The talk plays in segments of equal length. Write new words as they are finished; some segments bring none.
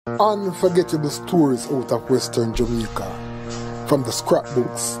Unforgettable stories out of Western Jamaica from the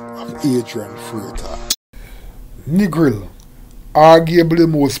scrapbooks of Adrian Freighter. Negril, arguably the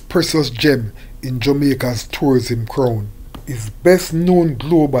most precious gem in Jamaica's tourism crown, is best known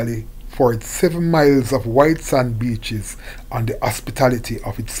globally for its 7 miles of white sand beaches and the hospitality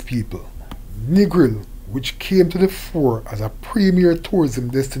of its people. Negril, which came to the fore as a premier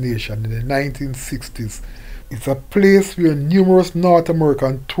tourism destination in the 1960s, is a place where numerous North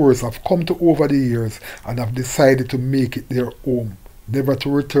American tourists have come to over the years and have decided to make it their home, never to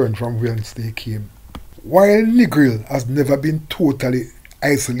return from whence they came. While Negril has never been totally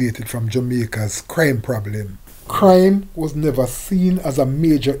isolated from Jamaica's crime problem, crime was never seen as a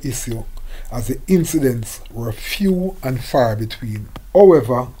major issue, as the incidents were few and far between.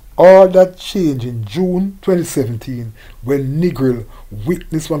 However, all that changed in June 2017 when Negril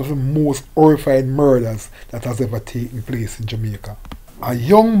witnessed one of the most horrifying murders that has ever taken place in Jamaica. A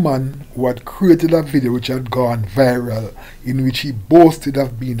young man who had created a video which had gone viral, in which he boasted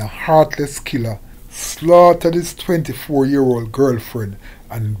of being a heartless killer, slaughtered his 24-year-old girlfriend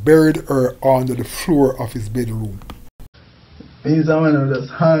and buried her under the floor of his bedroom. He's a man who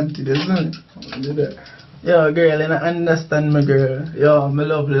just haunted, isn't it? Yo, girl, you don't understand me, girl. Yo, me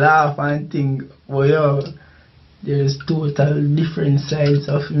love laugh and think, but yo, there's total different sides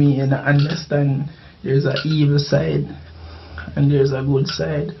of me, and I understand there's an evil side and there's a good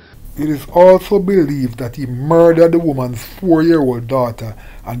side. It is also believed that he murdered the woman's 4-year-old daughter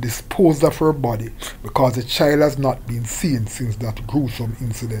and disposed of her body because the child has not been seen since that gruesome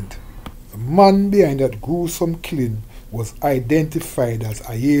incident. The man behind that gruesome killing was identified as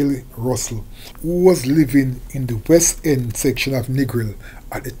Ayele Russell, who was living in the West End section of Negril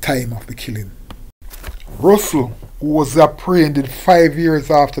at the time of the killing. Russell, who was apprehended 5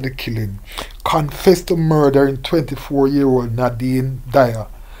 years after the killing, confessed to murdering 24-year-old Nadian Dyer,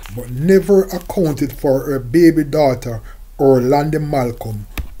 but never accounted for her baby daughter Orlando Malcolm,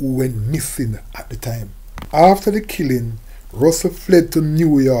 who went missing at the time. After the killing, Russell fled to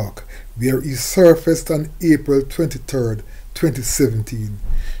New York, where he surfaced on April 23, 2017.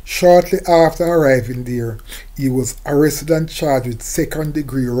 Shortly after arriving there, he was arrested and charged with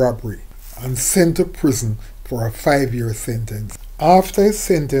second-degree robbery and sent to prison for a 5-year sentence. After his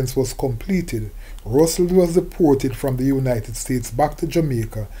sentence was completed, Russell was deported from the United States back to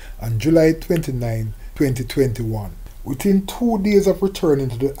Jamaica on July 29, 2021. Within 2 days of returning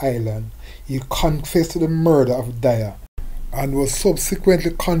to the island, he confessed to the murder of Dyer and was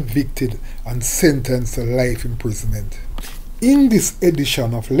subsequently convicted and sentenced to life imprisonment. In this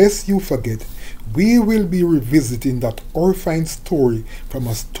edition of Lest You Forget, we will be revisiting that horrifying story from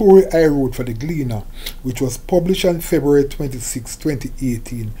a story I wrote for The Gleaner, which was published on February 26,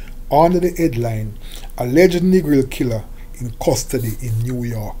 2018, under the headline, Alleged Negril Killer in Custody in New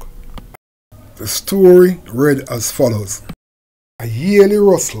York. The story read as follows. Ayele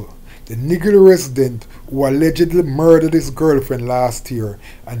Russell, the Negril resident who allegedly murdered his girlfriend last year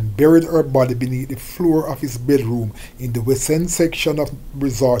and buried her body beneath the floor of his bedroom in the West End section of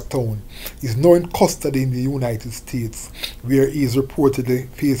Resort Town, is now in custody in the United States, where he is reportedly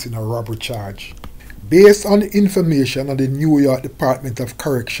facing a robbery charge. Based on the information on the New York Department of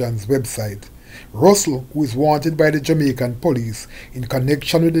Corrections website, Russell, who is wanted by the Jamaican police in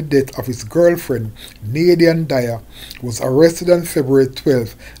connection with the death of his girlfriend, Nadian Dyer, was arrested on February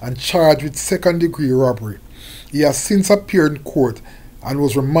 12 and charged with second-degree robbery. He has since appeared in court and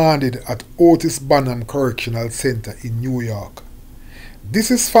was remanded at Otis Bonham Correctional Center in New York. This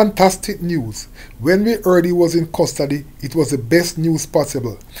is fantastic news. When we heard he was in custody, it was the best news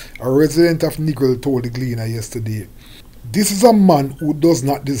possible, a resident of Negril told the Gleaner yesterday. This is a man who does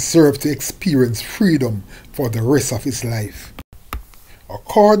not deserve to experience freedom for the rest of his life.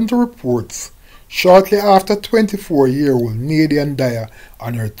 According to reports, shortly after 24-year-old Nadian Dyer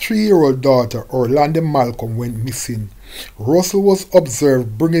and her 3-year-old daughter Orlando Malcolm went missing, Russell was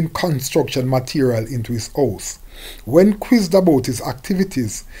observed bringing construction material into his house. When quizzed about his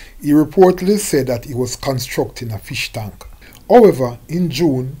activities, he reportedly said that he was constructing a fish tank. However, in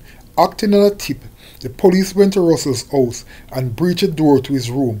June, acting on a tip, the police went to Russell's house and breached the door to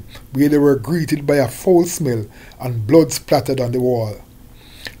his room, where they were greeted by a foul smell and blood splattered on the wall.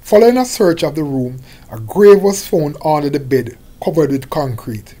 Following a search of the room, a grave was found under the bed, covered with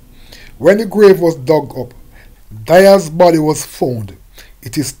concrete. When the grave was dug up, Dyer's body was found.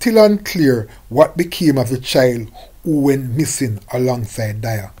 It is still unclear what became of the child who went missing alongside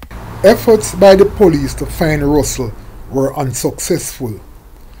Dyer. Efforts by the police to find Russell were unsuccessful.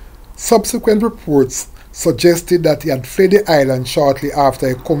 Subsequent reports suggested that he had fled the island shortly after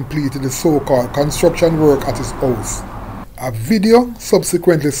he completed the so-called construction work at his house. A video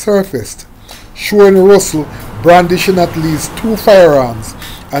subsequently surfaced showing Russell brandishing at least 2 firearms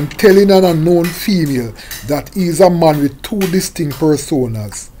and telling an unknown female that he is a man with 2 distinct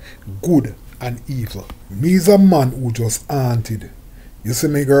personas, good and evil. Me is a man who just haunted. You see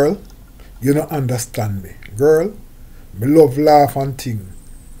me, girl? You don't understand me. Girl, me love laugh and ting.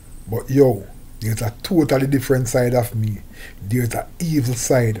 But yo, there's a totally different side of me. There's an evil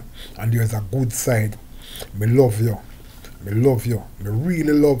side and there's a good side. Me love you. Me love you. Me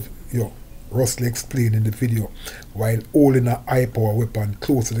really love you. Russell explained in the video while holding a high-power weapon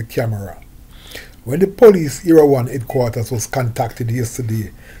close to the camera. When the police Era 1 headquarters was contacted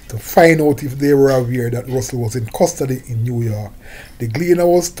yesterday to find out if they were aware that Russell was in custody in New York, the Gleaner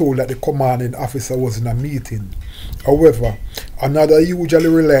was told that the commanding officer was in a meeting. However, another hugely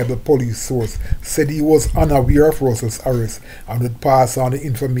reliable police source said he was unaware of Russell's arrest and would pass on the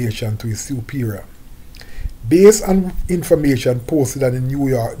information to his superior. Based on information posted on the New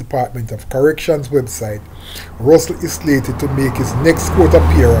York Department of Corrections website, Russell is slated to make his next court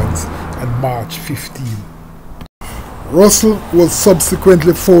appearance on March 15. Russell was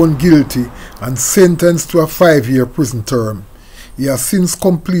subsequently found guilty and sentenced to a 5-year prison term. He has since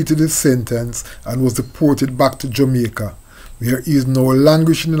completed his sentence and was deported back to Jamaica, where he is now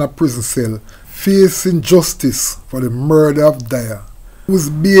languishing in a prison cell, facing justice for the murder of Dyer,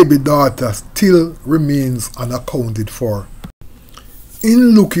 whose baby daughter still remains unaccounted for.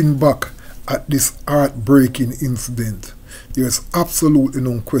 In looking back at this heartbreaking incident, there is absolutely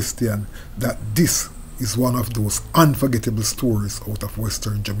no question that this is one of those unforgettable stories out of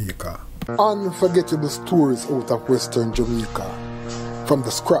Western Jamaica. Unforgettable stories out of Western Jamaica from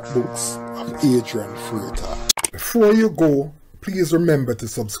the scrapbooks of Adrian Freighter. Before you go, please remember to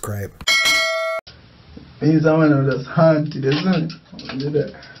subscribe. He's a man who just haunted, isn't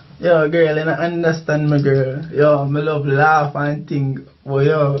it? Yo, girl, you don't understand me, girl. Yo, me love laugh and think, but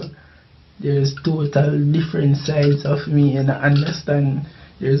yo, there's total different sides of me, and I understand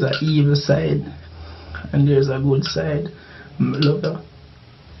there's an evil side and there's a good side. I love her.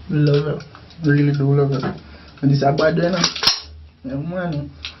 I love her. Really do love her. And this is a bad one, you know? Yeah,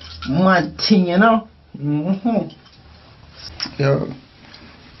 man. Mad thing, you know? Yo,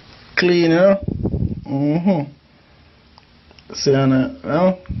 clean, you know? See, you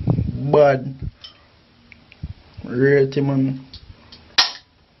know? Bad. Rate, man.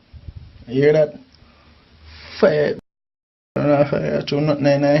 You hear that? Fire. Fire. Throw nothing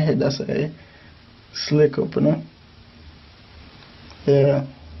in my head, that's why slick up, you know? Yeah.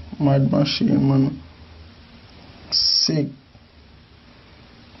 Mad machine, man. Sick.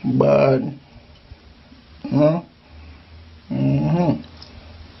 Bad. You know?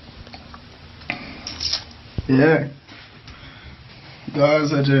 Yeah.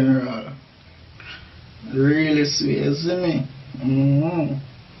 Gaza General. Really sweet, you see me?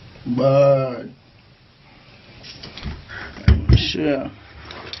 Bad. Sure.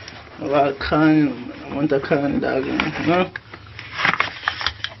 Well, I want a can dog, you know?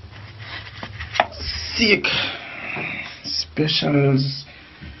 Sick. Specials.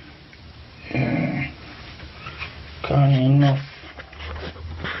 Yeah. Can't enough.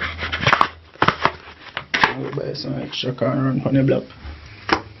 I'll buy some extra can run on the block.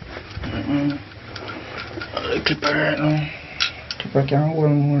 The clipper right now. Clipper can't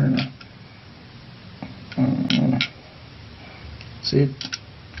hold more now. See it?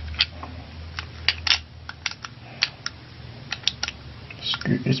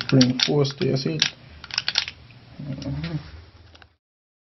 Spring force, do you see it?